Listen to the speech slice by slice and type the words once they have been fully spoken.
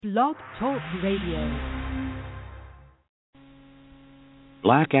Blog Talk Radio.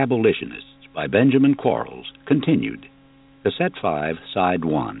 Black Abolitionists by Benjamin Quarles, continued. Cassette 5, Side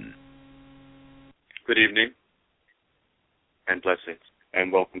 1. Good evening and blessings,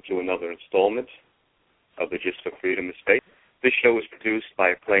 and welcome to another installment of the Gist for Freedom Estate. This show is produced by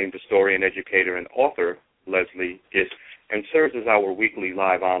acclaimed historian, educator, and author Leslie Gist, and serves as our weekly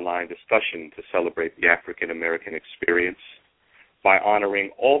live online discussion to celebrate the African American experience by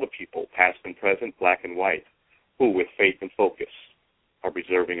honoring all the people, past and present, black and white, who, with faith and focus, are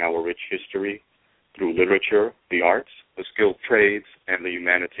preserving our rich history through literature, the arts, the skilled trades, and the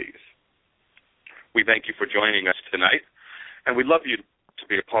humanities. We thank you for joining us tonight, and we'd love you to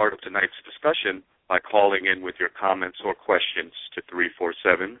be a part of tonight's discussion by calling in with your comments or questions to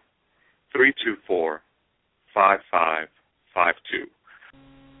 347-324-5552.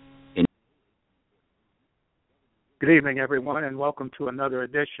 Good evening, everyone, and welcome to another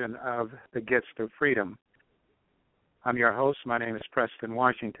edition of The Gist of Freedom. I'm your host. My name is Preston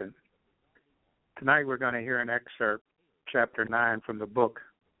Washington. Tonight we're going to hear an excerpt, Chapter 9, from the book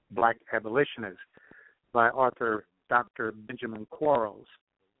Black Abolitionists by author Dr. Benjamin Quarles.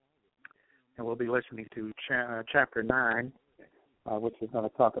 And we'll be listening to Chapter 9, which is going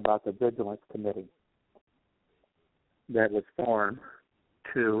to talk about the Vigilance Committee that was formed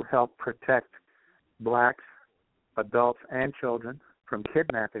to help protect blacks, adults, and children from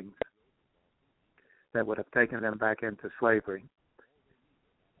kidnappings that would have taken them back into slavery.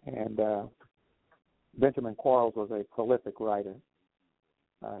 And Benjamin Quarles was a prolific writer.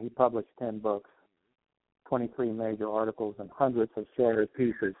 He published 10 books, 23 major articles, and hundreds of shorter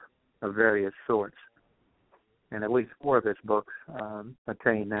pieces of various sorts. And at least 4 of his books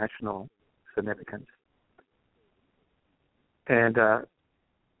attained national significance. And a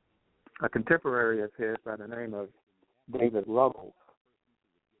contemporary of his by the name of David Ruggles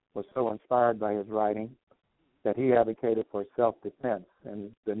was so inspired by his writing that he advocated for self-defense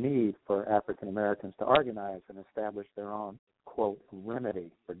and the need for African Americans to organize and establish their own, quote,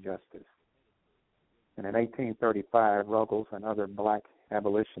 remedy for justice. And in 1835, Ruggles and other black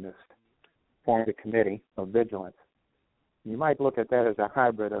abolitionists formed the Committee of Vigilance. You might look at that as a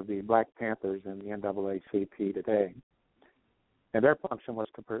hybrid of the Black Panthers and the NAACP today. And their function was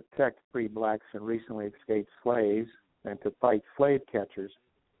to protect free blacks and recently escaped slaves and to fight slave catchers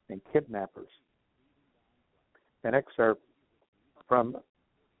and kidnappers. An excerpt from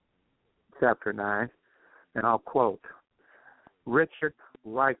Chapter 9, and I'll quote, Richard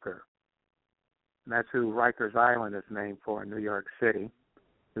Riker, and that's who Rikers Island is named for in New York City,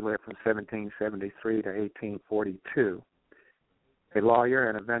 who lived from 1773 to 1842, a lawyer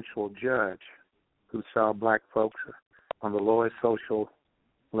and eventual judge who saw black folks on the lowest social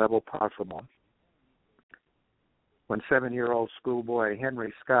level possible. When 7-year-old schoolboy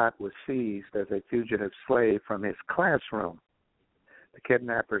Henry Scott was seized as a fugitive slave from his classroom, the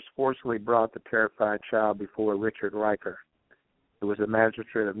kidnappers forcibly brought the terrified child before Richard Riker, who was a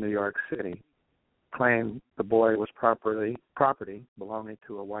magistrate of New York City, claimed the boy was property belonging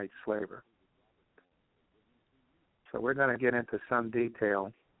to a white slaver. So we're going to get into some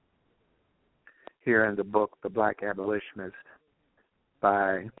detail here in the book, The Black Abolitionist,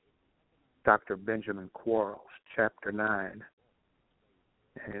 by Dr. Benjamin Quarles, Chapter 9.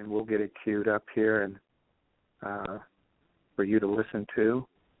 And we'll get it queued up here and for you to listen to.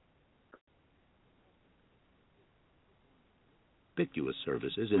 Conspicuous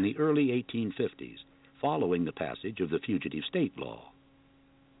services in the early 1850s, following the passage of the Fugitive State Law.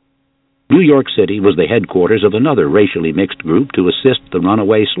 New York City was the headquarters of another racially mixed group to assist the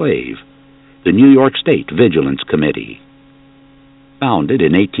runaway slave, the New York State Vigilance Committee. Founded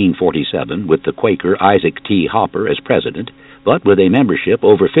in 1847 with the Quaker Isaac T. Hopper as president, but with a membership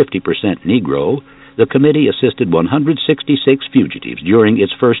over 50% Negro, the committee assisted 166 fugitives during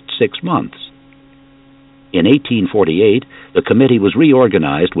its first 6 months. In 1848, the committee was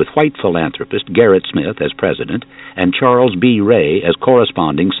reorganized with white philanthropist Gerrit Smith as president and Charles B. Ray as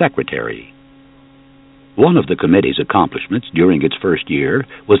corresponding secretary. One of the committee's accomplishments during its first year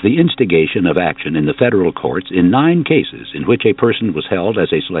was the instigation of action in the federal courts in 9 cases in which a person was held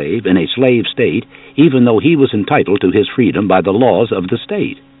as a slave in a slave state, even though he was entitled to his freedom by the laws of the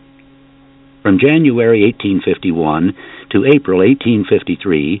state. From January 1851 to April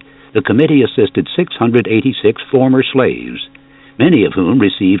 1853, the committee assisted 686 former slaves, many of whom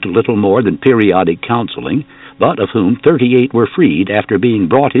received little more than periodic counseling, but of whom 38 were freed after being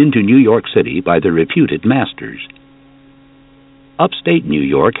brought into New York City by their reputed masters. Upstate New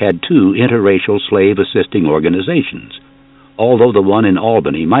York had 2 interracial slave-assisting organizations, although the one in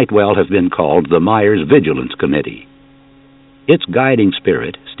Albany might well have been called the Myers Vigilance Committee. Its guiding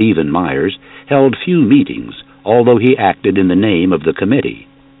spirit, Stephen Myers, held few meetings, although he acted in the name of the committee.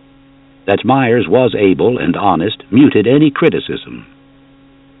 That Myers was able and honest muted any criticism.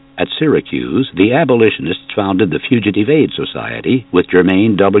 At Syracuse, the abolitionists founded the Fugitive Aid Society with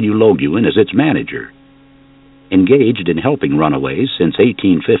Jermaine W. Loguin as its manager. Engaged in helping runaways since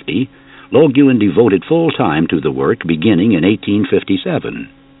 1850, Loguin devoted full time to the work beginning in 1857.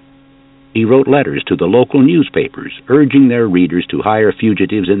 He wrote letters to the local newspapers, urging their readers to hire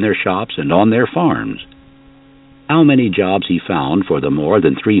fugitives in their shops and on their farms. How many jobs he found for the more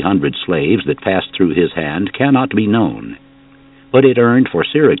than 300 slaves that passed through his hand cannot be known, but it earned for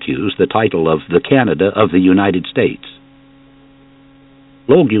Syracuse the title of the Canada of the United States.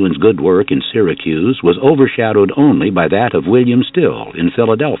 Loguin's good work in Syracuse was overshadowed only by that of William Still in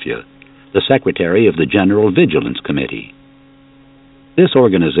Philadelphia, the secretary of the General Vigilance Committee. This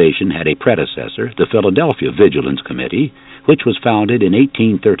organization had a predecessor, the Philadelphia Vigilance Committee, which was founded in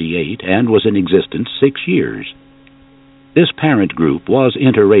 1838 and was in existence 6 years. This parent group was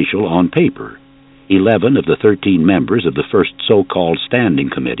interracial on paper. 11 of the 13 members of the first so-called Standing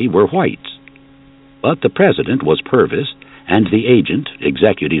Committee were whites. But the president was Purvis, and the agent,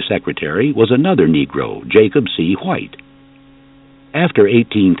 executive secretary, was another Negro, Jacob C. White. After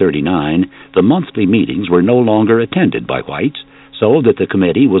 1839, the monthly meetings were no longer attended by whites, so that the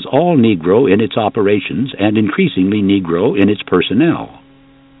committee was all Negro in its operations and increasingly Negro in its personnel.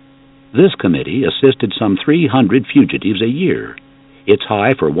 This committee assisted some 300 fugitives a year, its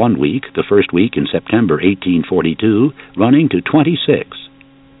high for 1 week, the first week in September 1842, running to 26.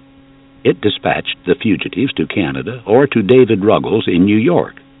 It dispatched the fugitives to Canada or to David Ruggles in New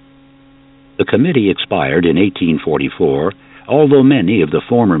York. The committee expired in 1844, although many of the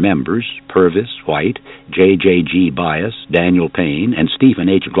former members, Purvis, White, J.J.G. Bias, Daniel Payne, and Stephen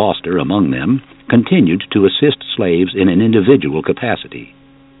H. Gloucester among them, continued to assist slaves in an individual capacity.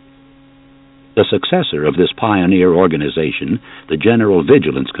 The successor of this pioneer organization, the General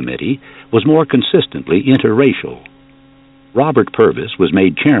Vigilance Committee, was more consistently interracial. Robert Purvis was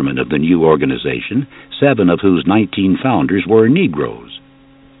made chairman of the new organization, 7 of whose 19 founders were Negroes.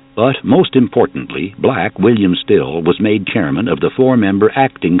 But most importantly, black William Still was made chairman of the 4-member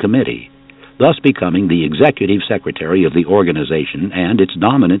acting committee, thus becoming the executive secretary of the organization and its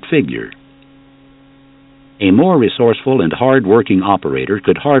dominant figure. A more resourceful and hard-working operator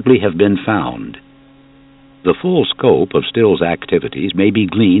could hardly have been found. The full scope of Still's activities may be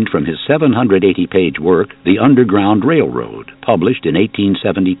gleaned from his 780-page work, The Underground Railroad, published in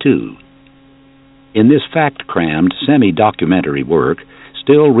 1872. In this fact-crammed, semi-documentary work,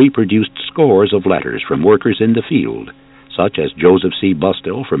 Still reproduced scores of letters from workers in the field, such as Joseph C.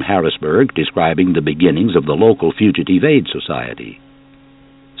 Bustill from Harrisburg describing the beginnings of the local Fugitive Aid Society.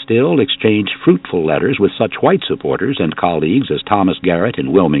 Still exchanged fruitful letters with such white supporters and colleagues as Thomas Garrett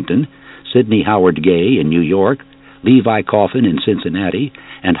in Wilmington, Sidney Howard Gay in New York, Levi Coffin in Cincinnati,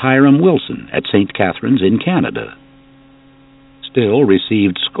 and Hiram Wilson at St. Catharines in Canada. Still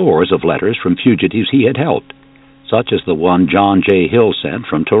received scores of letters from fugitives he had helped, such as the one John J. Hill sent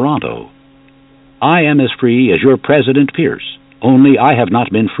from Toronto. "I am as free as your President Pierce, only I have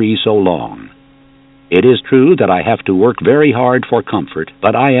not been free so long. It is true that I have to work very hard for comfort,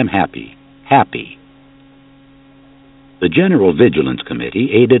 but I am happy, happy." The General Vigilance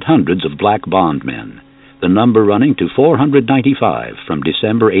Committee aided hundreds of black bondmen, the number running to 495 from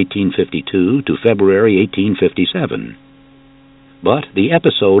December 1852 to February 1857. But the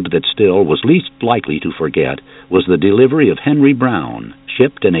episode that Still was least likely to forget was the delivery of Henry Brown,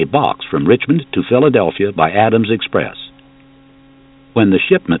 shipped in a box from Richmond to Philadelphia by Adams Express. When the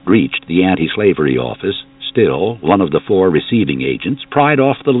shipment reached the anti-slavery office, Still, one of the 4 receiving agents, pried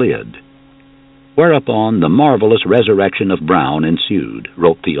off the lid. Whereupon the marvelous resurrection of Brown ensued,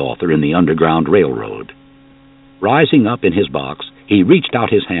 wrote the author in The Underground Railroad. Rising up in his box, he reached out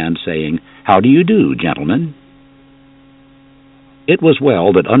his hand, saying, "How do you do, gentlemen?" It was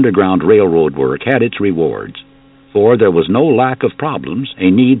well that Underground Railroad work had its rewards, for there was no lack of problems, a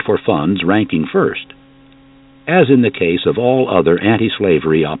need for funds ranking first. As in the case of all other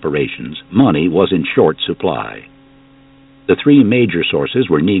anti-slavery operations, money was in short supply. The 3 major sources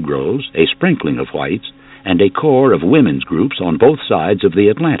were Negroes, a sprinkling of whites, and a core of women's groups on both sides of the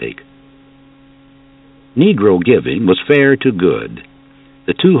Atlantic. Negro giving was fair to good.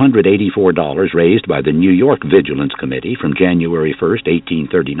 The $284 raised by the New York Vigilance Committee from January 1,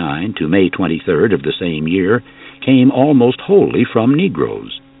 1839 to May 23 of the same year came almost wholly from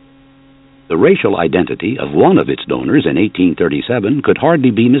Negroes. The racial identity of one of its donors in 1837 could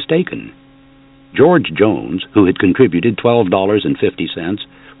hardly be mistaken. George Jones, who had contributed $12.50,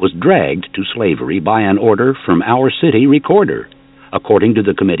 was dragged to slavery by an order from our city recorder, according to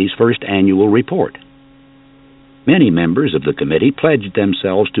the committee's first annual report. Many members of the committee pledged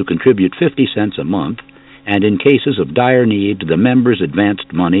themselves to contribute 50 cents a month, and in cases of dire need, the members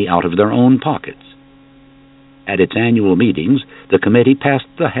advanced money out of their own pockets. At its annual meetings, the committee passed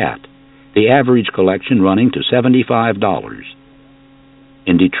the hat, the average collection running to $75.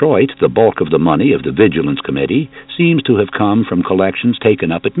 In Detroit, the bulk of the money of the Vigilance Committee seems to have come from collections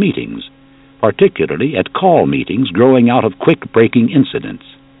taken up at meetings, particularly at call meetings growing out of quick-breaking incidents.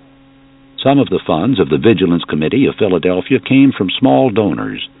 Some of the funds of the Vigilance Committee of Philadelphia came from small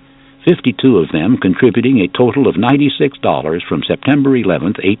donors, 52 of them contributing a total of $96 from September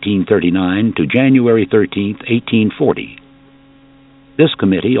 11, 1839 to January 13, 1840. This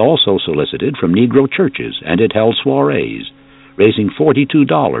committee also solicited from Negro churches, and it held soirees, raising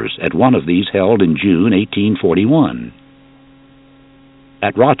 $42 at one of these held in June 1841.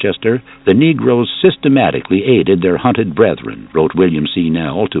 At Rochester, the Negroes systematically aided their hunted brethren, wrote William C.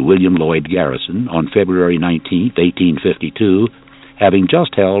 Nell to William Lloyd Garrison on February 19, 1852, having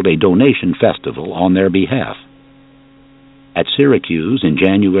just held a donation festival on their behalf. At Syracuse in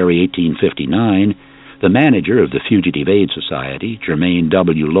January 1859, the manager of the Fugitive Aid Society, Jermaine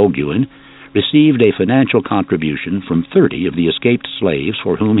W. Loguin, received a financial contribution from 30 of the escaped slaves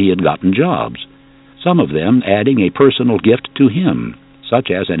for whom he had gotten jobs, some of them adding a personal gift to him, such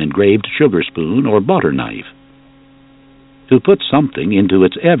as an engraved sugar spoon or butter knife. To put something into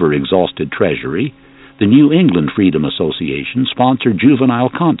its ever-exhausted treasury, the New England Freedom Association sponsored juvenile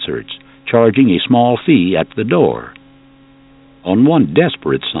concerts, charging a small fee at the door. On one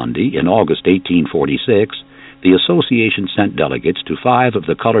desperate Sunday in August 1846, the association sent delegates to 5 of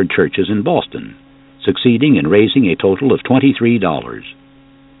the colored churches in Boston, succeeding in raising a total of $23.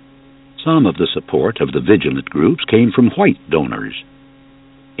 Some of the support of the vigilant groups came from white donors.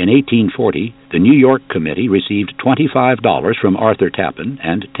 In 1840, the New York Committee received $25 from Arthur Tappan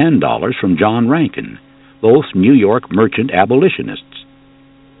and $10 from John Rankin, both New York merchant abolitionists.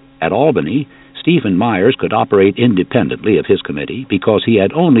 At Albany, Stephen Myers could operate independently of his committee because he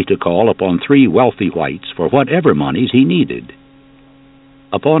had only to call upon 3 wealthy whites for whatever monies he needed.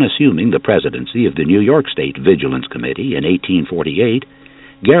 Upon assuming the presidency of the New York State Vigilance Committee in 1848,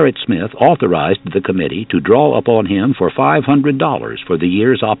 Gerrit Smith authorized the committee to draw upon him for $500 for the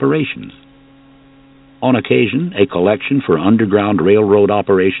year's operations. On occasion, a collection for Underground Railroad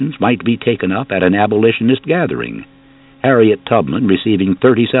operations might be taken up at an abolitionist gathering, Harriet Tubman receiving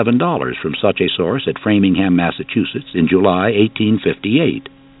 $37 from such a source at Framingham, Massachusetts in July 1858.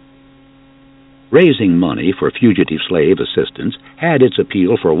 Raising money for fugitive slave assistance had its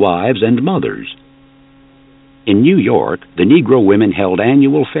appeal for wives and mothers. In New York, the Negro women held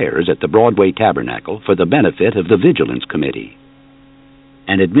annual fairs at the Broadway Tabernacle for the benefit of the Vigilance Committee.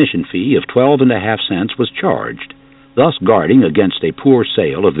 An admission fee of 12.5 cents was charged, thus guarding against a poor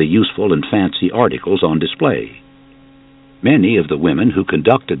sale of the useful and fancy articles on display. Many of the women who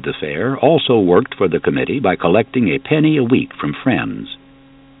conducted the fair also worked for the committee by collecting a penny a week from friends.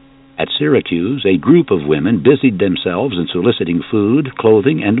 At Syracuse, a group of women busied themselves in soliciting food,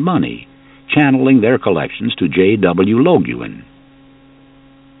 clothing, and money, channeling their collections to J.W. Loguin.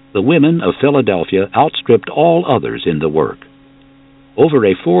 The women of Philadelphia outstripped all others in the work. Over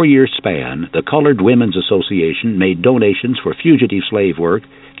a 4-year span, the Colored Women's Association made donations for fugitive slave work,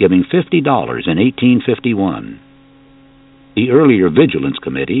 giving $50 in 1851. The earlier Vigilance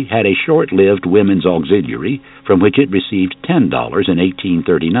Committee had a short-lived women's auxiliary from which it received $10 in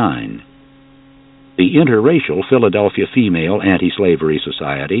 1839. The interracial Philadelphia Female Anti-Slavery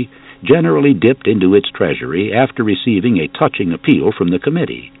Society generally dipped into its treasury after receiving a touching appeal from the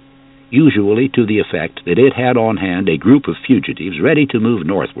committee, usually to the effect that it had on hand a group of fugitives ready to move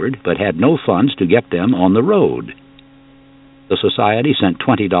northward but had no funds to get them on the road. The society sent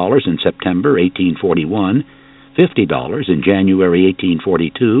 $20 in September 1841, $50 in January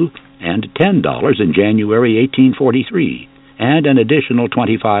 1842, and $10 in January 1843, and an additional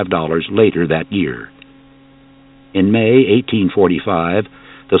 $25 later that year. In May 1845,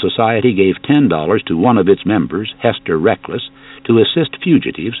 the society gave $10 to one of its members, Hester Reckless, to assist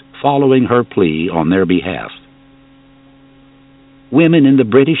fugitives following her plea on their behalf. Women in the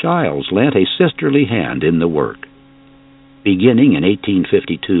British Isles lent a sisterly hand in the work. Beginning in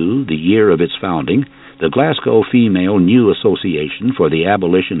 1852, the year of its founding, the Glasgow Female New Association for the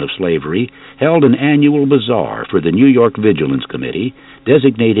Abolition of Slavery held an annual bazaar for the New York Vigilance Committee,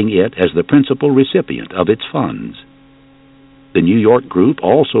 designating it as the principal recipient of its funds. The New York group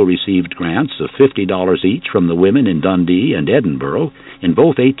also received grants of $50 each from the women in Dundee and Edinburgh in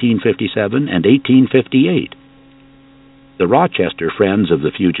both 1857 and 1858. The Rochester Friends of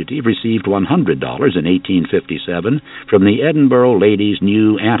the Fugitive received $100 in 1857 from the Edinburgh Ladies'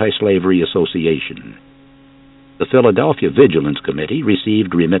 New Anti-Slavery Association. The Philadelphia Vigilance Committee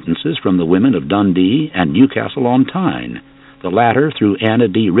received remittances from the women of Dundee and Newcastle-on-Tyne, the latter through Anna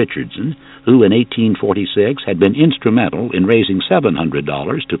D. Richardson, who in 1846 had been instrumental in raising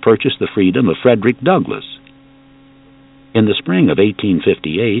 $700 to purchase the freedom of Frederick Douglass. In the spring of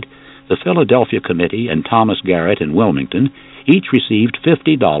 1858, the Philadelphia Committee and Thomas Garrett in Wilmington each received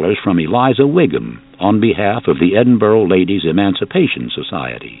 $50 from Eliza Wigham on behalf of the Edinburgh Ladies' Emancipation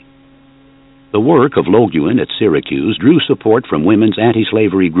Society. The work of Loguin at Syracuse drew support from women's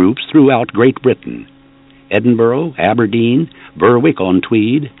anti-slavery groups throughout Great Britain. Edinburgh, Aberdeen,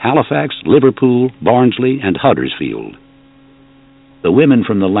 Berwick-on-Tweed, Halifax, Liverpool, Barnsley, and Huddersfield. The women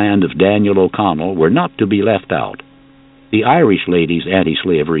from the land of Daniel O'Connell were not to be left out. The Irish Ladies'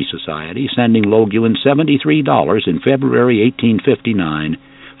 Anti-Slavery Society sending Loguin $73 in February 1859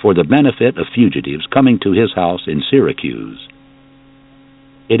 for the benefit of fugitives coming to his house in Syracuse.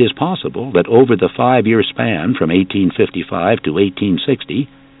 It is possible that over the 5-year span from 1855 to 1860,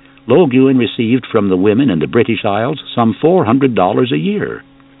 Loguin received from the women in the British Isles some $400 a year,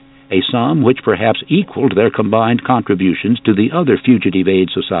 a sum which perhaps equaled their combined contributions to the other fugitive aid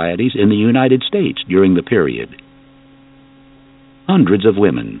societies in the United States during the period. Hundreds of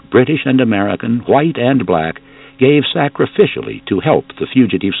women, British and American, white and black, gave sacrificially to help the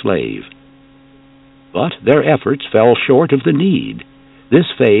fugitive slave. But their efforts fell short of the need, this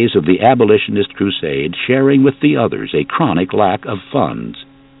phase of the abolitionist crusade sharing with the others a chronic lack of funds.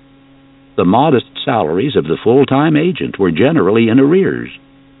 The modest salaries of the full-time agent were generally in arrears.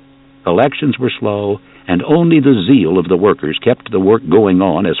 Collections were slow, and only the zeal of the workers kept the work going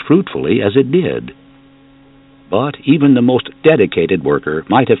on as fruitfully as it did. But even the most dedicated worker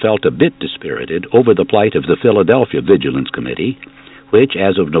might have felt a bit dispirited over the plight of the Philadelphia Vigilance Committee, which,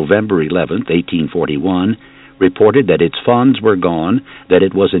 as of November 11, 1841, reported that its funds were gone, that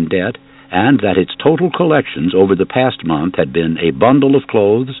it was in debt, and that its total collections over the past month had been a bundle of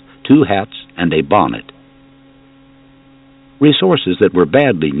clothes, 2 hats, and a bonnet. Resources that were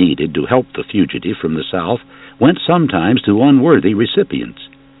badly needed to help the fugitive from the South went sometimes to unworthy recipients,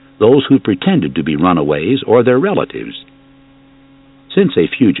 those who pretended to be runaways or their relatives. Since a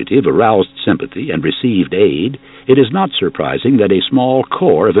fugitive aroused sympathy and received aid, it is not surprising that a small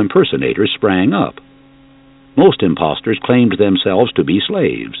corps of impersonators sprang up. Most impostors claimed themselves to be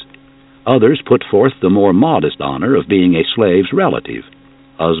slaves. Others put forth the more modest honor of being a slave's relative,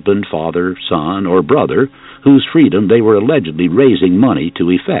 husband, father, son, or brother, whose freedom they were allegedly raising money to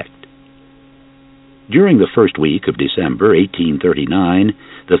effect. During the first week of December 1839,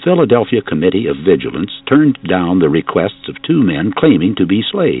 the Philadelphia Committee of Vigilance turned down the requests of 2 men claiming to be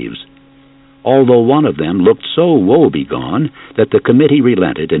slaves, although one of them looked so woebegone that the committee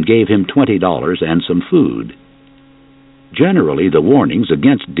relented and gave him $20 and some food. Generally, the warnings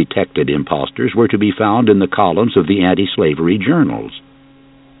against detected impostors were to be found in the columns of the anti-slavery journals.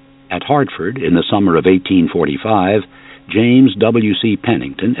 At Hartford, in the summer of 1845, James W.C.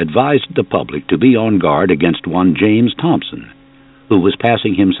 Pennington advised the public to be on guard against one James Thompson, who was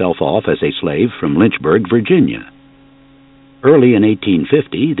passing himself off as a slave from Lynchburg, Virginia. Early in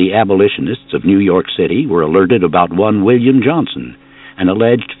 1850, the abolitionists of New York City were alerted about one William Johnson, an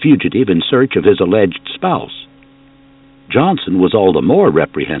alleged fugitive in search of his alleged spouse. Johnson was all the more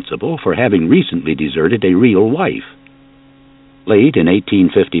reprehensible for having recently deserted a real wife. Late in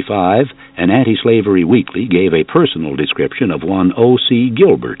 1855, an anti-slavery weekly gave a personal description of one O.C.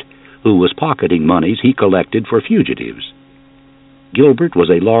 Gilbert, who was pocketing monies he collected for fugitives. Gilbert was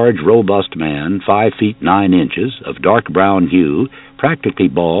a large, robust man, 5 feet 9 inches, of dark brown hue, practically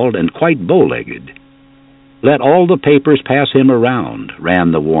bald and quite bow-legged. "Let all the papers pass him around,"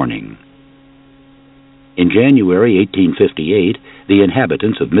 ran the warning. In January 1858, the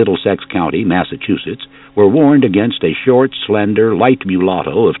inhabitants of Middlesex County, Massachusetts, were warned against a short, slender, light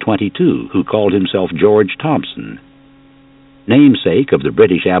mulatto of 22 who called himself George Thompson. Namesake of the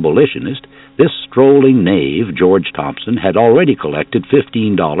British abolitionist, this strolling knave, George Thompson, had already collected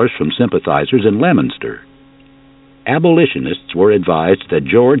 $15 from sympathizers in Leominster. Abolitionists were advised that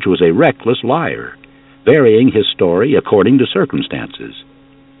George was a reckless liar, varying his story according to circumstances.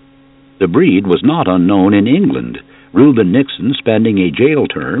 The breed was not unknown in England, Reuben Nixon spending a jail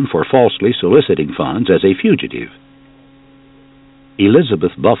term for falsely soliciting funds as a fugitive.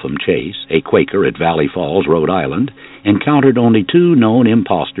 Elizabeth Buffum Chase, a Quaker at Valley Falls, Rhode Island, encountered only 2 known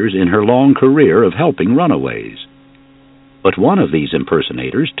impostors in her long career of helping runaways. But one of these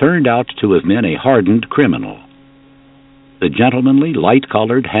impersonators turned out to have been a hardened criminal. The gentlemanly,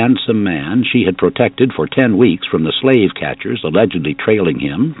 light-colored, handsome man she had protected for 10 weeks from the slave catchers allegedly trailing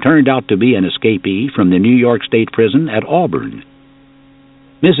him turned out to be an escapee from the New York State Prison at Auburn.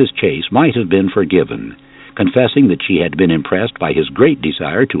 Mrs. Chase might have been forgiven, confessing that she had been impressed by his great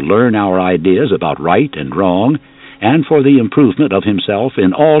desire to learn our ideas about right and wrong and for the improvement of himself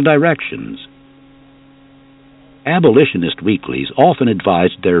in all directions. Abolitionist weeklies often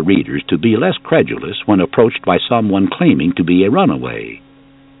advised their readers to be less credulous when approached by someone claiming to be a runaway.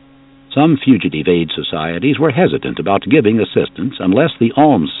 Some fugitive aid societies were hesitant about giving assistance unless the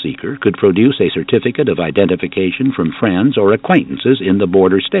alms seeker could produce a certificate of identification from friends or acquaintances in the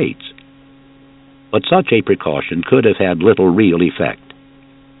border states. But such a precaution could have had little real effect.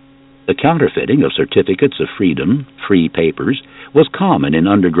 The counterfeiting of certificates of freedom, free papers, was common in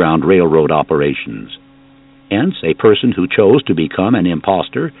Underground Railroad operations. Hence, a person who chose to become an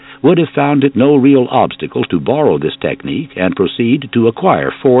impostor would have found it no real obstacle to borrow this technique and proceed to acquire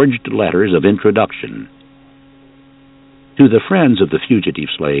forged letters of introduction. To the friends of the fugitive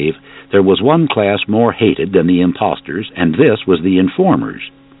slave, there was one class more hated than the impostors, and this was the informers,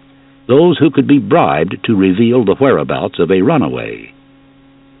 those who could be bribed to reveal the whereabouts of a runaway.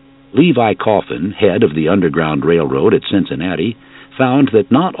 Levi Coffin, head of the Underground Railroad at Cincinnati, found that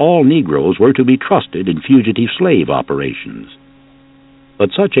not all Negroes were to be trusted in fugitive slave operations. But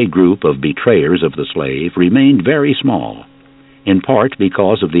such a group of betrayers of the slave remained very small, in part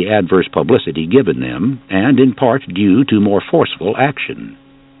because of the adverse publicity given them, and in part due to more forceful action.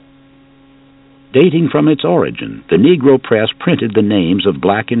 Dating from its origin, the Negro press printed the names of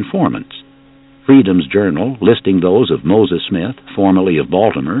black informants. Freedom's Journal listing those of Moses Smith, formerly of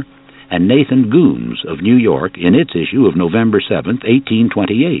Baltimore, and Nathan Gooms of New York in its issue of November 7,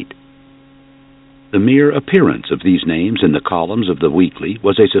 1828. The mere appearance of these names in the columns of the weekly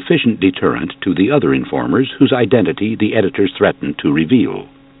was a sufficient deterrent to the other informers whose identity the editors threatened to reveal.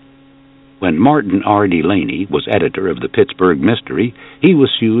 When Martin R. Delaney was editor of the Pittsburgh Mystery, he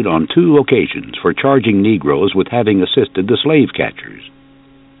was sued on 2 occasions for charging Negroes with having assisted the slave catchers.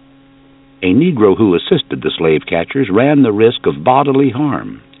 A Negro who assisted the slave catchers ran the risk of bodily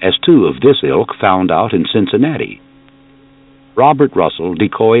harm, as 2 of this ilk found out in Cincinnati. Robert Russell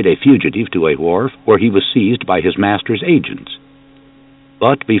decoyed a fugitive to a wharf where he was seized by his master's agents.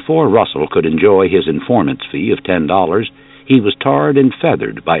 But before Russell could enjoy his informant's fee of $10, he was tarred and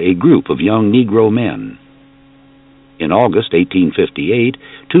feathered by a group of young Negro men. In August 1858,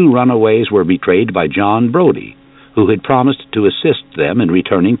 2 runaways were betrayed by John Brody, who had promised to assist them in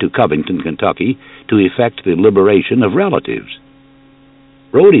returning to Covington, Kentucky, to effect the liberation of relatives.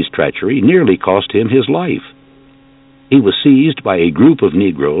 Brody's treachery nearly cost him his life. He was seized by a group of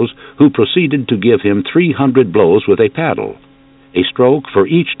Negroes who proceeded to give him 300 blows with a paddle, a stroke for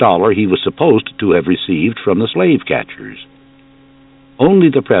each dollar he was supposed to have received from the slave catchers. Only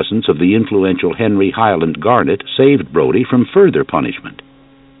the presence of the influential Henry Highland Garnett saved Brody from further punishment.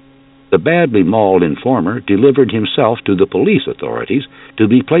 The badly mauled informer delivered himself to the police authorities to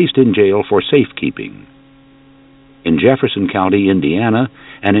be placed in jail for safekeeping. In Jefferson County, Indiana,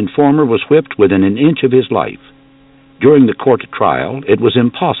 an informer was whipped within an inch of his life. During the court trial, it was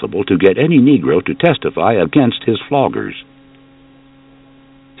impossible to get any Negro to testify against his floggers.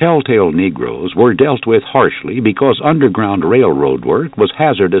 Telltale Negroes were dealt with harshly because Underground Railroad work was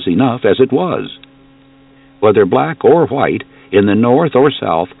hazardous enough as it was. Whether black or white, in the North or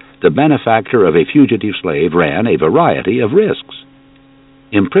South, the benefactor of a fugitive slave ran a variety of risks.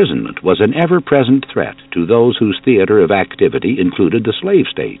 Imprisonment was an ever-present threat to those whose theater of activity included the slave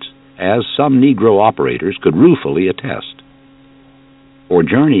states, as some Negro operators could ruefully attest. For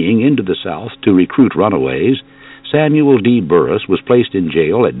journeying into the South to recruit runaways, Samuel D. Burris was placed in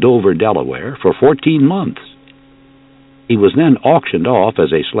jail at Dover, Delaware, for 14 months. He was then auctioned off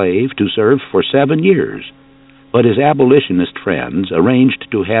as a slave to serve for 7 years, but his abolitionist friends arranged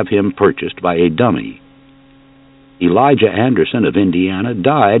to have him purchased by a dummy. Elijah Anderson of Indiana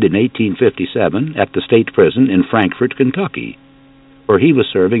died in 1857 at the state prison in Frankfort, Kentucky, where he was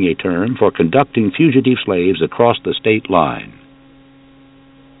serving a term for conducting fugitive slaves across the state line.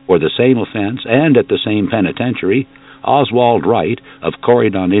 For the same offense and at the same penitentiary, Oswald Wright of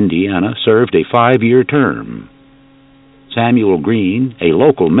Corydon, Indiana, served a 5-year term. Samuel Green, a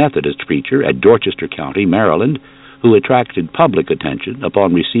local Methodist preacher at Dorchester County, Maryland, who attracted public attention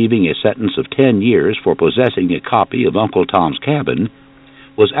upon receiving a sentence of 10 years for possessing a copy of Uncle Tom's Cabin,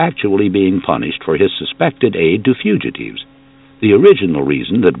 was actually being punished for his suspected aid to fugitives, the original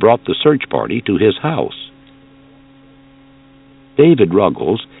reason that brought the search party to his house. David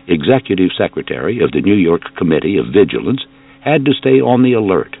Ruggles, executive secretary of the New York Committee of Vigilance, had to stay on the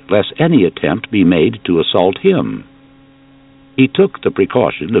alert lest any attempt be made to assault him. He took the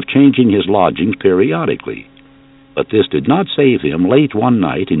precaution of changing his lodgings periodically, but this did not save him late one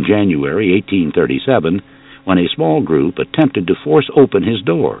night in January 1837, when a small group attempted to force open his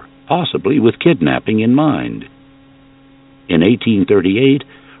door, possibly with kidnapping in mind. In 1838,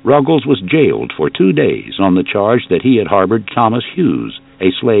 Ruggles was jailed for 2 days on the charge that he had harbored Thomas Hughes,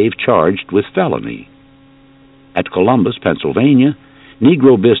 a slave charged with felony. At Columbus, Pennsylvania,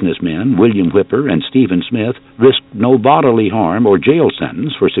 Negro businessmen William Whipper and Stephen Smith risked no bodily harm or jail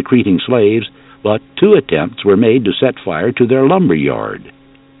sentence for secreting slaves, but 2 attempts were made to set fire to their lumber yard.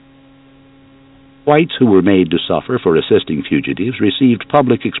 Whites who were made to suffer for assisting fugitives received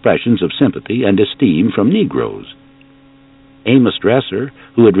public expressions of sympathy and esteem from Negroes. Amos Dresser,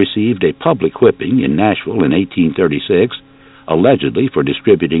 who had received a public whipping in Nashville in 1836, allegedly for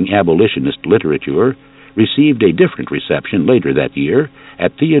distributing abolitionist literature, received a different reception later that year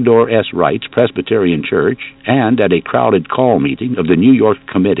at Theodore S. Wright's Presbyterian Church and at a crowded call meeting of the New York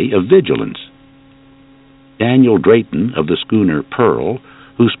Committee of Vigilance. Daniel Drayton of the schooner Pearl,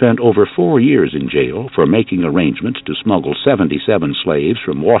 who spent over 4 years in jail for making arrangements to smuggle 77 slaves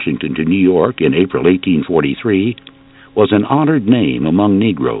from Washington to New York in April 1843, was an honored name among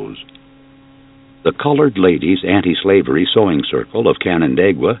Negroes. The Colored Ladies' Anti-Slavery Sewing Circle of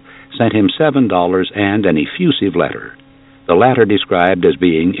Canandaigua sent him $7 and an effusive letter, the latter described as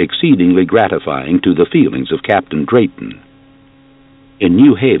being exceedingly gratifying to the feelings of Captain Drayton. In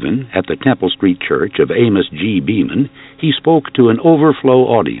New Haven, at the Temple Street Church of Amos G. Beeman, he spoke to an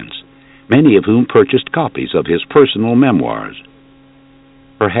overflow audience, many of whom purchased copies of his personal memoirs.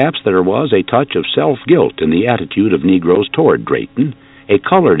 Perhaps there was a touch of self-guilt in the attitude of Negroes toward Drayton, a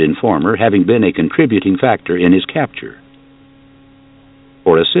colored informer having been a contributing factor in his capture.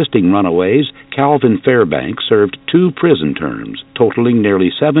 For assisting runaways, Calvin Fairbanks served 2 prison terms, totaling nearly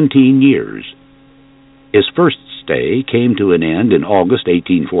 17 years. His first stay came to an end in August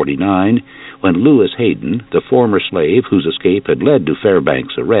 1849, when Lewis Hayden, the former slave whose escape had led to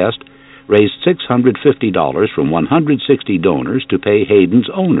Fairbanks' arrest, raised $650 from 160 donors to pay Hayden's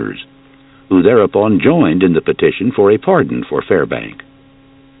owners, who thereupon joined in the petition for a pardon for Fairbank.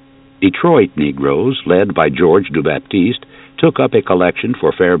 Detroit Negroes, led by George Du Baptiste, took up a collection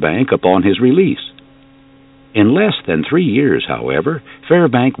for Fairbank upon his release. In less than 3 years, however,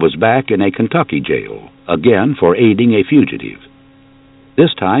 Fairbank was back in a Kentucky jail, again for aiding a fugitive.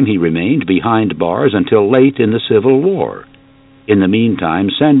 This time he remained behind bars until late in the Civil War, in the meantime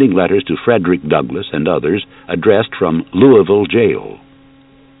sending letters to Frederick Douglass and others addressed from Louisville jail.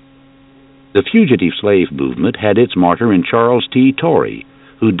 The fugitive slave movement had its martyr in Charles T. Torrey,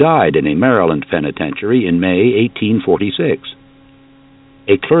 who died in a Maryland penitentiary in May 1846.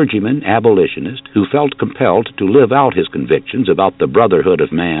 A clergyman abolitionist who felt compelled to live out his convictions about the brotherhood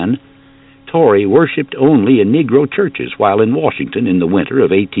of man, Torrey worshipped only in Negro churches while in Washington in the winter of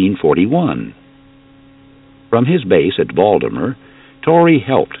 1841. From his base at Baltimore, Torrey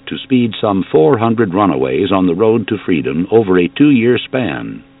helped to speed some 400 runaways on the road to freedom over a 2-year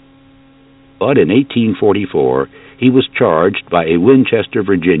span. But in 1844, he was charged by a Winchester,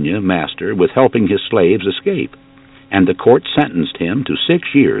 Virginia master with helping his slaves escape, and the court sentenced him to 6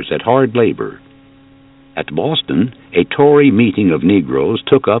 years at hard labor. At Boston, a Tory meeting of Negroes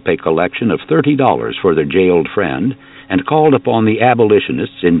took up a collection of $30 for their jailed friend and called upon the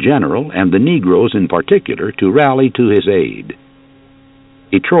abolitionists in general and the Negroes in particular to rally to his aid.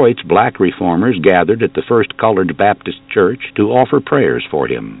 Detroit's black reformers gathered at the First Colored Baptist Church to offer prayers for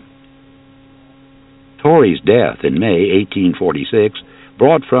him. Torrey's death in May 1846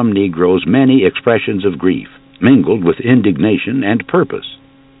 brought from Negroes many expressions of grief, mingled with indignation and purpose.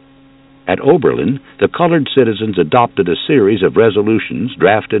 At Oberlin, the colored citizens adopted a series of resolutions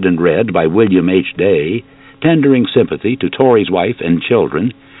drafted and read by William H. Day, tendering sympathy to Torrey's wife and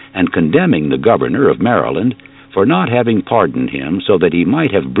children, and condemning the governor of Maryland for not having pardoned him so that he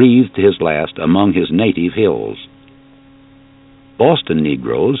might have breathed his last among his native hills. Boston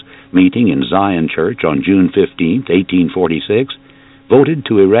Negroes, meeting in Zion Church on June 15, 1846, voted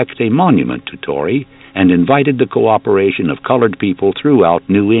to erect a monument to Torrey and invited the cooperation of colored people throughout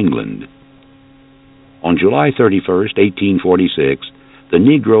New England. On July 31, 1846, the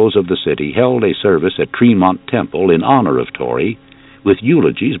Negroes of the city held a service at Tremont Temple in honor of Torrey, with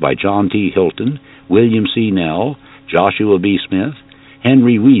eulogies by John T. Hilton, William C. Nell, Joshua B. Smith,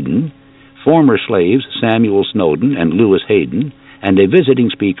 Henry Whedon, former slaves Samuel Snowden and Lewis Hayden, and a visiting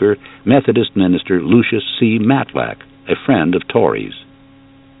speaker, Methodist minister Lucius C. Matlack, a friend of Torrey's.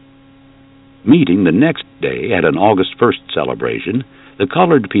 Meeting the next day at an August 1st celebration, the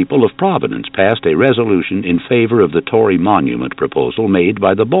colored people of Providence passed a resolution in favor of the Torrey monument proposal made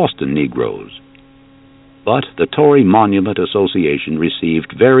by the Boston Negroes. But the Tory Monument Association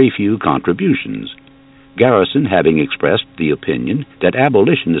received very few contributions, Garrison having expressed the opinion that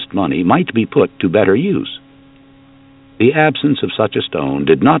abolitionist money might be put to better use. The absence of such a stone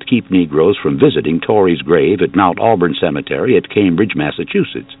did not keep Negroes from visiting Tory's grave at Mount Auburn Cemetery at Cambridge,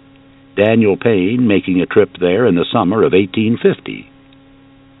 Massachusetts, Daniel Payne making a trip there in the summer of 1850.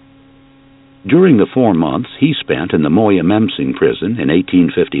 During the 4 months he spent in the Moyamemsing prison in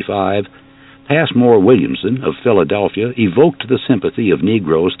 1855, Passmore Williamson of Philadelphia evoked the sympathy of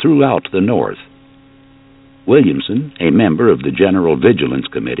Negroes throughout the North. Williamson, a member of the General Vigilance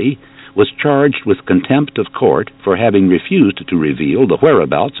Committee, was charged with contempt of court for having refused to reveal the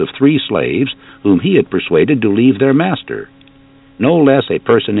whereabouts of 3 slaves whom he had persuaded to leave their master, no less a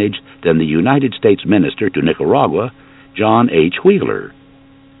personage than the United States Minister to Nicaragua, John H. Wheeler.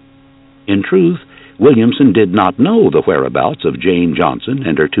 In truth, Williamson did not know the whereabouts of Jane Johnson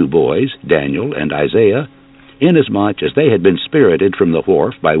and her 2 boys, Daniel and Isaiah, inasmuch as they had been spirited from the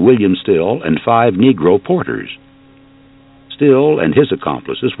wharf by William Still and 5 Negro porters. Still and his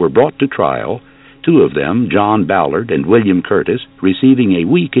accomplices were brought to trial, 2 of them, John Ballard and William Curtis, receiving a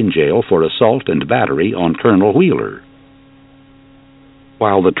week in jail for assault and battery on Colonel Wheeler.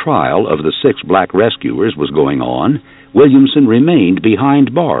 While the trial of the 6 black rescuers was going on, Williamson remained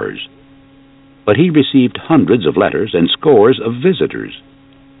behind bars. But he received hundreds of letters and scores of visitors.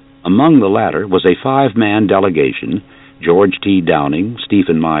 Among the latter was a 5-man delegation, George T. Downing,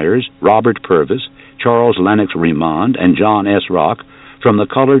 Stephen Myers, Robert Purvis, Charles Lennox Remond, and John S. Rock, from the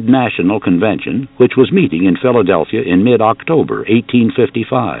Colored National Convention, which was meeting in Philadelphia in mid-October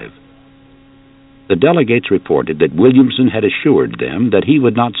 1855. The delegates reported that Williamson had assured them that he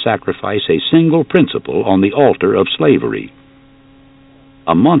would not sacrifice a single principle on the altar of slavery.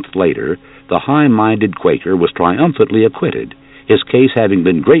 A month later, the high-minded Quaker was triumphantly acquitted, his case having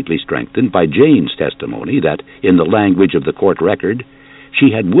been greatly strengthened by Jane's testimony that, in the language of the court record,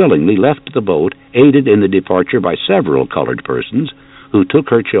 she had willingly left the boat, aided in the departure by several colored persons, who took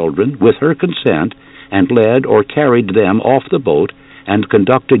her children with her consent and led or carried them off the boat and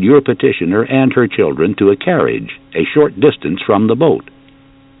conducted your petitioner and her children to a carriage a short distance from the boat.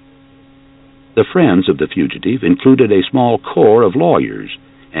 The friends of the fugitive included a small corps of lawyers,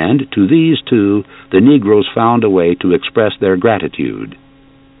 and to these 2 the Negroes found a way to express their gratitude.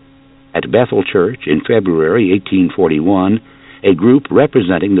 At Bethel Church in February 1841, a group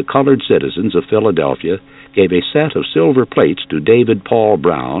representing the colored citizens of Philadelphia gave a set of silver plates to David Paul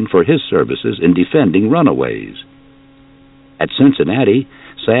Brown for his services in defending runaways. At Cincinnati,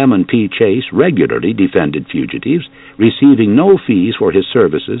 Salmon P. Chase regularly defended fugitives, receiving no fees for his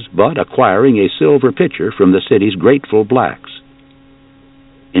services, but acquiring a silver pitcher from the city's grateful blacks.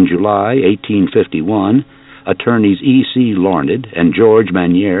 In July 1851, attorneys E.C. Larned and George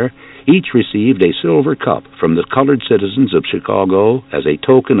Manier each received a silver cup from the colored citizens of Chicago as a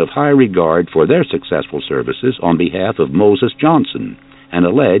token of high regard for their successful services on behalf of Moses Johnson, an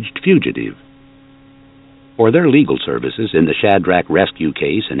alleged fugitive. For their legal services in the Shadrach rescue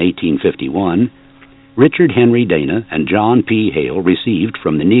case in 1851, Richard Henry Dana and John P. Hale received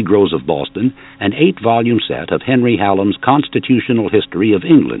from the Negroes of Boston an 8-volume set of Henry Hallam's Constitutional History of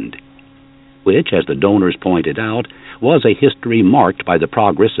England, which, as the donors pointed out, was a history marked by the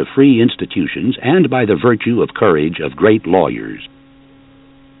progress of free institutions and by the virtue of courage of great lawyers.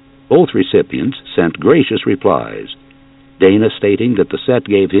 Both recipients sent gracious replies, Dana stating that the set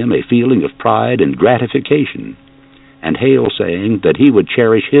gave him a feeling of pride and gratification, and Hale saying that he would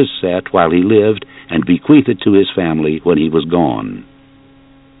cherish his set while he lived and bequeath it to his family when he was gone.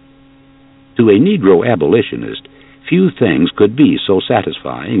 To a Negro abolitionist, few things could be so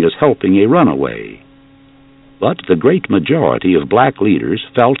satisfying as helping a runaway. But the great majority of black leaders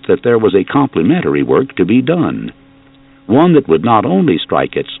felt that there was a complementary work to be done, one that would not only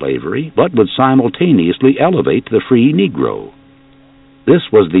strike at slavery, but would simultaneously elevate the free Negro. This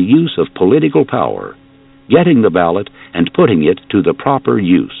was the use of political power, getting the ballot and putting it to the proper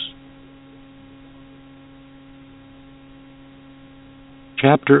use.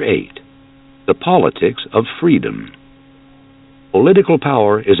 Chapter 8. The Politics of Freedom. Political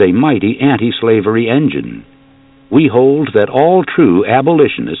power is a mighty anti-slavery engine. We hold that all true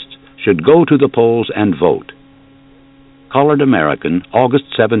abolitionists should go to the polls and vote. Colored American, August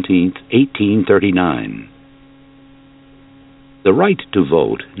 17, 1839. The right to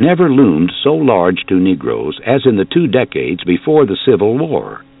vote never loomed so large to Negroes as in the 2 decades before the Civil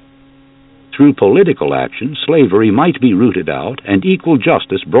War. Through political action, slavery might be rooted out and equal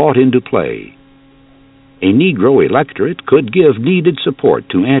justice brought into play. A Negro electorate could give needed support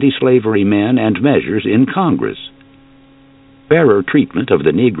to anti-slavery men and measures in Congress. Fairer treatment of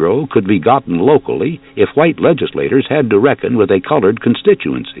the Negro could be gotten locally if white legislators had to reckon with a colored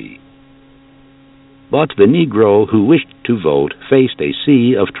constituency. But the Negro who wished to vote faced a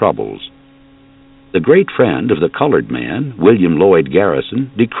sea of troubles. The great friend of the colored man, William Lloyd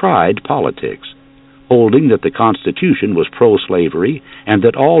Garrison, decried politics, holding that the Constitution was pro-slavery and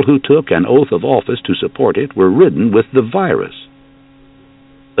that all who took an oath of office to support it were ridden with the virus.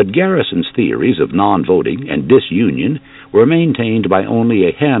 But Garrison's theories of non-voting and disunion were maintained by only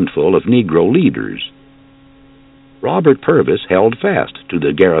a handful of Negro leaders. Robert Purvis held fast to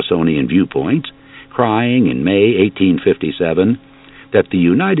the Garrisonian viewpoints, crying in May 1857 that the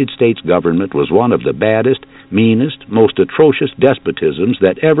United States government was one of the baddest, meanest, most atrocious despotisms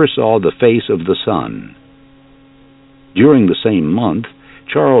that ever saw the face of the sun. During the same month,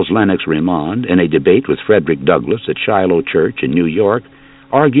 Charles Lennox Remond, in a debate with Frederick Douglass at Shiloh Church in New York,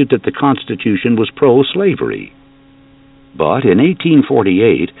 argued that the Constitution was pro-slavery. But in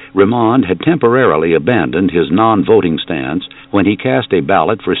 1848, Remond had temporarily abandoned his non-voting stance when he cast a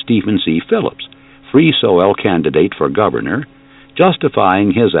ballot for Stephen C. Phillips, Free Soil candidate for governor,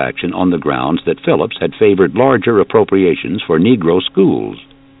 justifying his action on the grounds that Phillips had favored larger appropriations for Negro schools.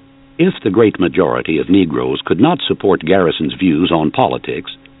 If the great majority of Negroes could not support Garrison's views on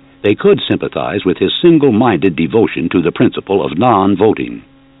politics, they could sympathize with his single-minded devotion to the principle of non-voting.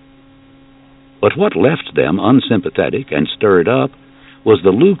 But what left them unsympathetic and stirred up was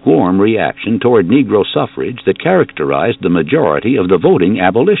the lukewarm reaction toward Negro suffrage that characterized the majority of the voting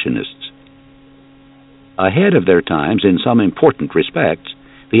abolitionists. Ahead of their times in some important respects,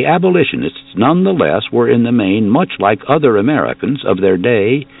 the abolitionists nonetheless were in the main much like other Americans of their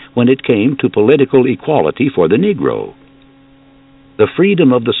day when it came to political equality for the Negro. The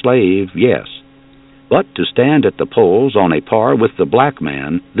freedom of the slave, yes, but to stand at the polls on a par with the black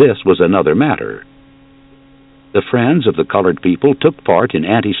man, this was another matter. The friends of the colored people took part in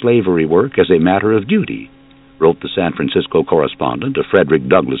anti-slavery work as a matter of duty, wrote the San Francisco correspondent of Frederick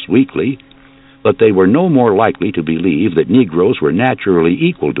Douglass Weekly, but they were no more likely to believe that Negroes were naturally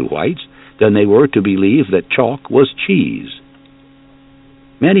equal to whites than they were to believe that chalk was cheese.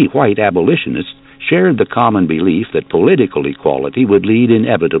 Many white abolitionists shared the common belief that political equality would lead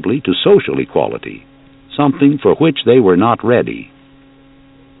inevitably to social equality, something for which they were not ready.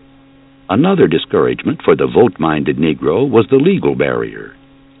 Another discouragement for the vote-minded Negro was the legal barrier.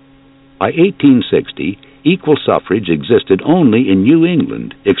 By 1860, equal suffrage existed only in New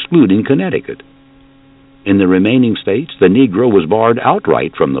England, excluding Connecticut. In the remaining states, the Negro was barred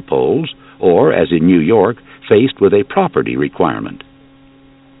outright from the polls, or, as in New York, faced with a property requirement.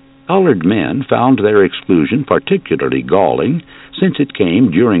 Colored men found their exclusion particularly galling, since it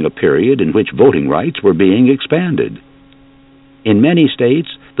came during a period in which voting rights were being expanded. In many states,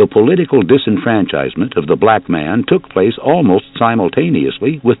 the political disenfranchisement of the black man took place almost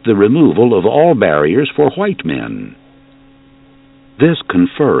simultaneously with the removal of all barriers for white men. This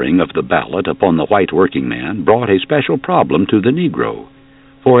conferring of the ballot upon the white working man brought a special problem to the Negro,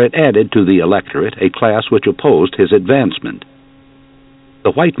 for it added to the electorate a class which opposed his advancement.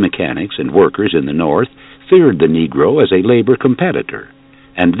 The white mechanics and workers in the North feared the Negro as a labor competitor,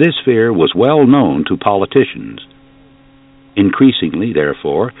 and this fear was well known to politicians. Increasingly,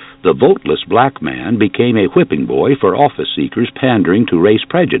 therefore, the voteless black man became a whipping boy for office seekers pandering to race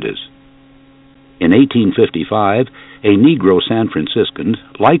prejudice. In 1855, a Negro San Franciscan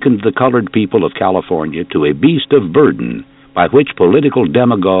likened the colored people of California to a beast of burden by which political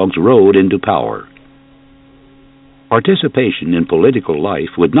demagogues rode into power. Participation in political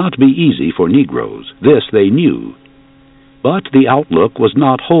life would not be easy for Negroes. This they knew. But the outlook was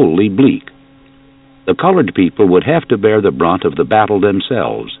not wholly bleak. The colored people would have to bear the brunt of the battle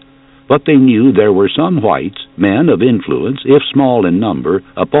themselves, but they knew there were some whites, men of influence, if small in number,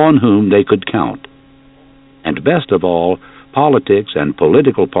 upon whom they could count. And best of all, politics and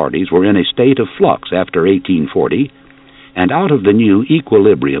political parties were in a state of flux after 1840, and out of the new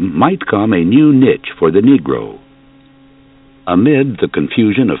equilibrium might come a new niche for the Negro. Amid the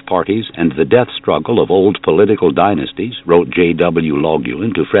confusion of parties and the death struggle of old political dynasties, wrote J.W.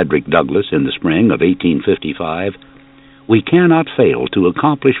 Loguen to Frederick Douglass in the spring of 1855, we cannot fail to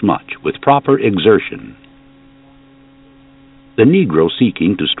accomplish much with proper exertion. The Negro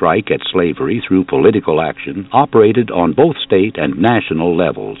seeking to strike at slavery through political action operated on both state and national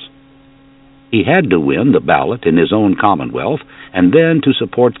levels. He had to win the ballot in his own commonwealth and then to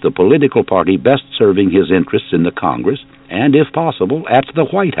support the political party best serving his interests in the Congress and, if possible, at the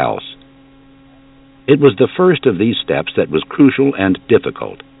White House. It was the first of these steps that was crucial and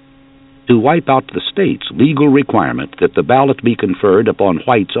difficult. To wipe out the state's legal requirement that the ballot be conferred upon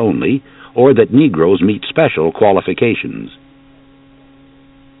whites only, or that Negroes meet special qualifications.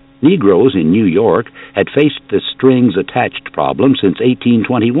 Negroes in New York had faced the strings-attached problem since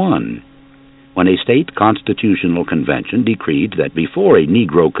 1821, when a state constitutional convention decreed that before a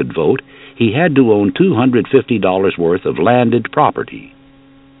Negro could vote, he had to own $250 worth of landed property.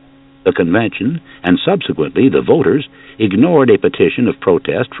 The convention, and subsequently the voters, ignored a petition of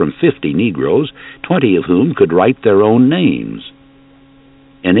protest from 50 Negroes, 20 of whom could write their own names.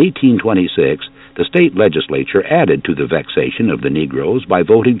 In 1826, the state legislature added to the vexation of the Negroes by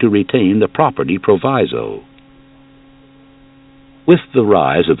voting to retain the property proviso. With the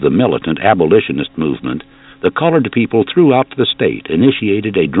rise of the militant abolitionist movement, the colored people throughout the state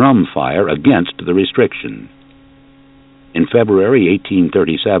initiated a drum fire against the restriction. In February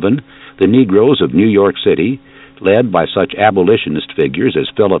 1837, the Negroes of New York City, led by such abolitionist figures as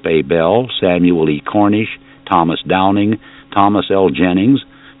Philip A. Bell, Samuel E. Cornish, Thomas Downing, Thomas L. Jennings,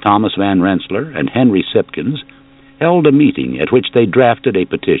 Thomas Van Rensselaer, and Henry Simpkins, held a meeting at which they drafted a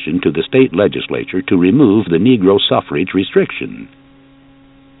petition to the state legislature to remove the Negro suffrage restriction.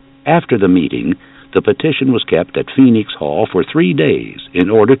 After the meeting, the petition was kept at Phoenix Hall for 3 days in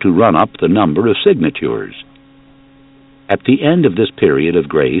order to run up the number of signatures. At the end of this period of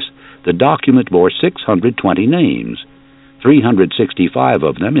grace, the document bore 620 names, 365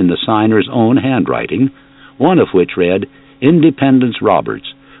 of them in the signer's own handwriting, one of which read, Independence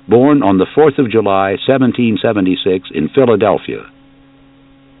Roberts, born on the 4th of July, 1776, in Philadelphia.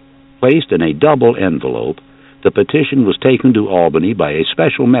 Placed in a double envelope, the petition was taken to Albany by a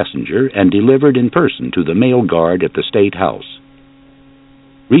special messenger and delivered in person to the mail guard at the State House.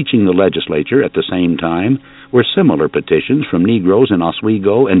 Reaching the legislature at the same time were similar petitions from Negroes in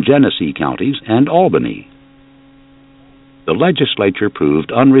Oswego and Genesee counties and Albany. The legislature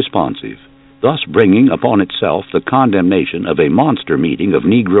proved unresponsive, thus bringing upon itself the condemnation of a monster meeting of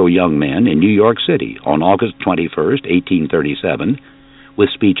Negro young men in New York City on August 21, 1837, with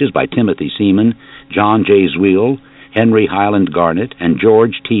speeches by Timothy Seaman, John J. Zwiel, Henry Highland Garnett, and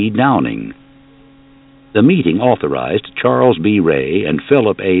George T. Downing. The meeting authorized Charles B. Ray and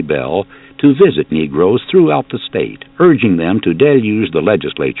Philip A. Bell to visit Negroes throughout the state, urging them to deluge the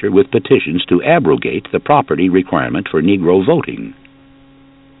legislature with petitions to abrogate the property requirement for Negro voting.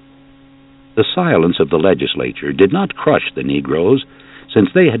 The silence of the legislature did not crush the Negroes, since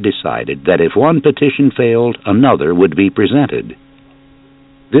they had decided that if one petition failed, another would be presented.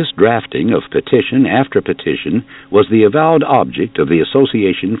 This drafting of petition after petition was the avowed object of the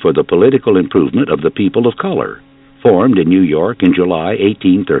Association for the Political Improvement of the People of Color, formed in New York in July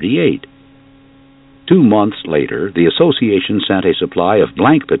 1838. 2 months later, the association sent a supply of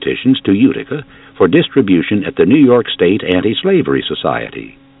blank petitions to Utica for distribution at the New York State Anti-Slavery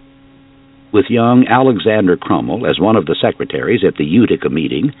Society. With young Alexander Crummell as one of the secretaries at the Utica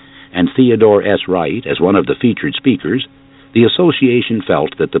meeting, and Theodore S. Wright as one of the featured speakers, the association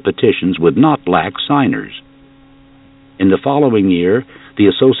felt that the petitions would not lack signers. In the following year, the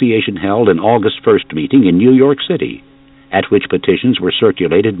association held an August 1st meeting in New York City, at which petitions were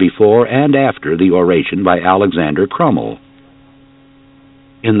circulated before and after the oration by Alexander Crummell.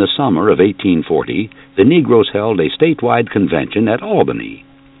 In the summer of 1840, the Negroes held a statewide convention at Albany,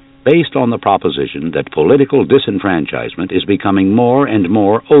 based on the proposition that political disenfranchisement is becoming more and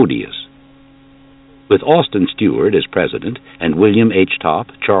more odious. With Austin Stewart as president and William H. Topp,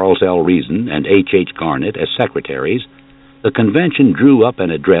 Charles L. Reason, and H. H. Garnett as secretaries, the convention drew up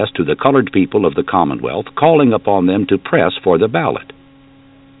an address to the colored people of the Commonwealth calling upon them to press for the ballot.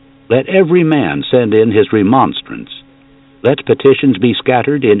 Let every man send in his remonstrance. Let petitions be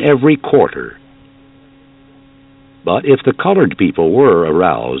scattered in every quarter. But if the colored people were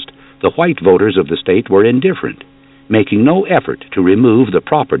aroused, the white voters of the state were indifferent, making no effort to remove the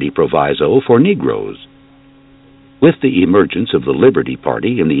property proviso for Negroes. With the emergence of the Liberty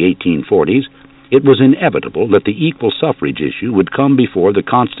Party in the 1840s, it was inevitable that the equal suffrage issue would come before the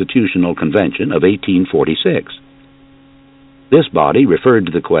Constitutional Convention of 1846. This body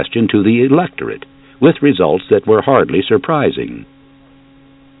referred the question to the electorate, with results that were hardly surprising.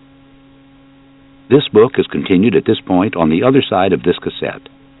 This book is continued at this point on the other side of this cassette.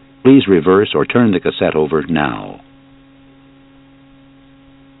 Please reverse or turn the cassette over now.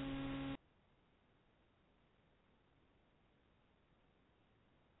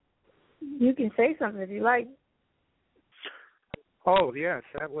 You can say something if you like. Oh, yes,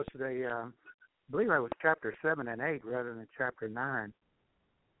 that was I believe that was chapter 7 and 8 rather than chapter 9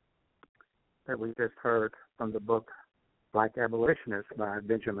 that we just heard from the book Black Abolitionists by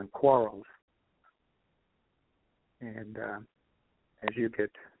Benjamin Quarles. And as you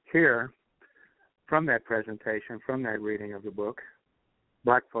could hear from that presentation, from that reading of the book,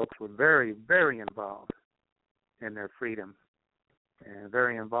 black folks were very, very involved in their freedom and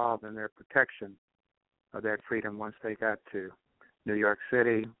very involved in their protection of that freedom once they got to New York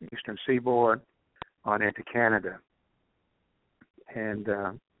City, Eastern Seaboard, on into Canada, and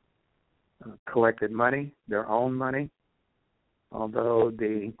collected money, their own money, although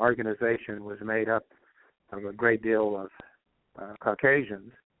the organization was made up of a great deal of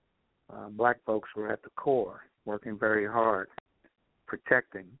Caucasians. Black folks were at the core, working very hard,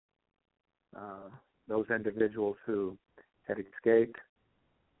 protecting those individuals who had escaped,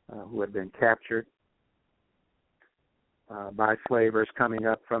 who had been captured by slavers coming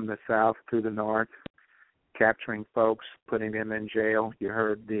up from the south to the north, capturing folks, putting them in jail. You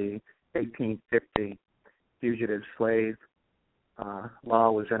heard the 1850 fugitive slave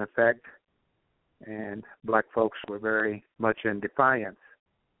law was in effect, and black folks were very much in defiance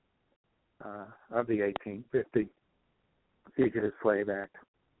of the 1850 Fugitive Slave Act,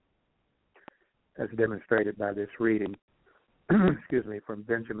 as demonstrated by this reading, from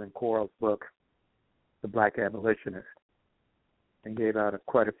Benjamin Quarles' book, The Black Abolitionists, and gave out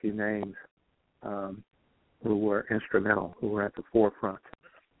quite a few names who were instrumental, who were at the forefront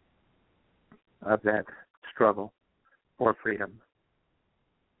of that struggle for freedom.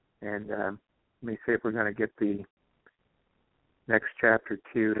 And let me see if we're going to get the next chapter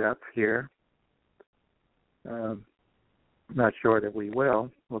queued up here. Not sure that we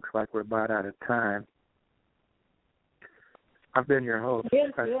will. Looks like we're about out of time. I've been your host,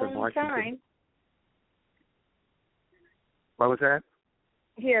 Preston Washington. Time. What was that?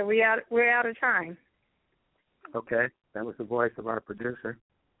 Here, we're out of time. Okay, that was the voice of our producer,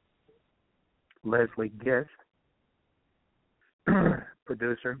 Leslie Gist,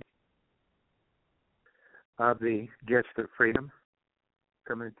 producer of the Gist of Freedom,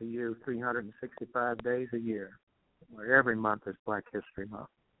 coming to you 365 days a year, where every month is Black History Month,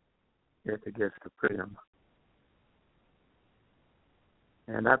 here at the Gist of Freedom.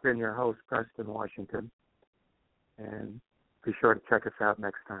 And I've been your host, Preston Washington, and be sure to check us out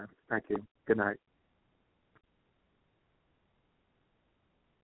next time. Thank you. Good night.